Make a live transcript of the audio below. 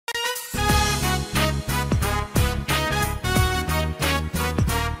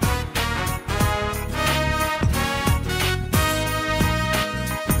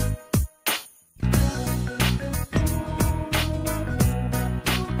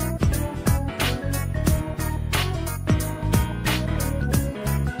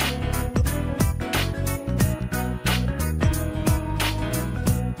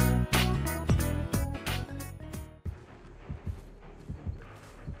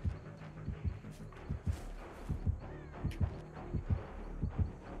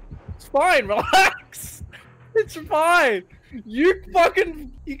fine. Relax. It's fine. You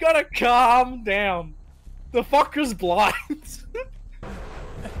gotta calm down. The fucker's blind.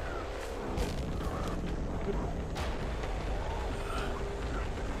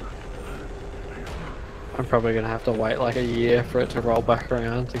 I'm probably gonna have to wait like a year for it to roll back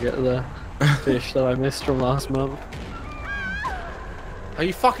around to get the fish that I missed from last month. Are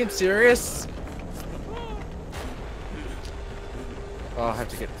you fucking serious? Oh, I have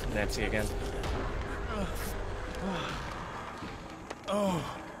to get Nancy again.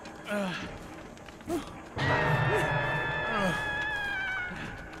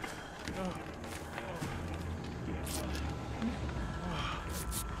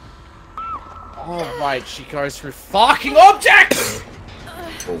 Alright, she goes through fucking objects!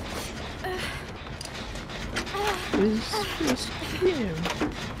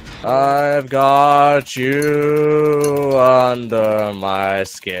 I've got you under my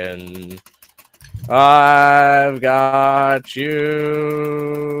skin. I've got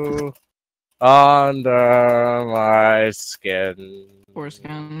you under my skin.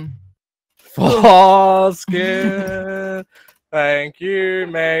 Foreskin. Foreskin. Thank you,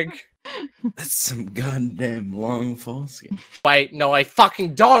 Meg. That's some goddamn long foreskin. Wait, no, I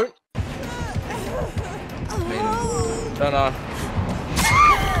fucking don't. No.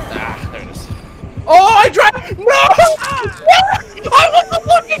 Ah, there it is. Oh, I tried. No! No! I wasn't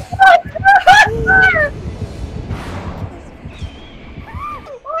looking for it.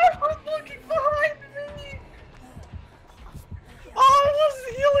 I was looking behind me. Oh, I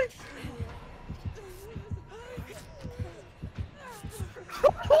wasn't healing.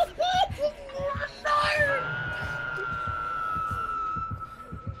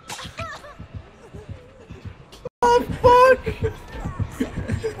 Oh fuck!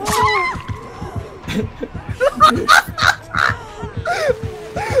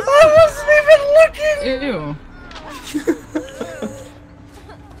 I wasn't even looking! Ew.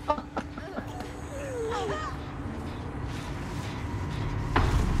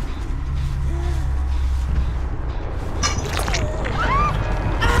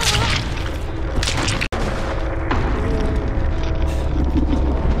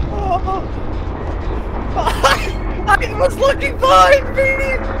 I was looking behind me!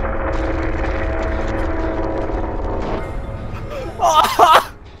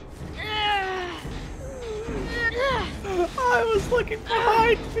 I was looking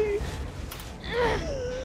behind me!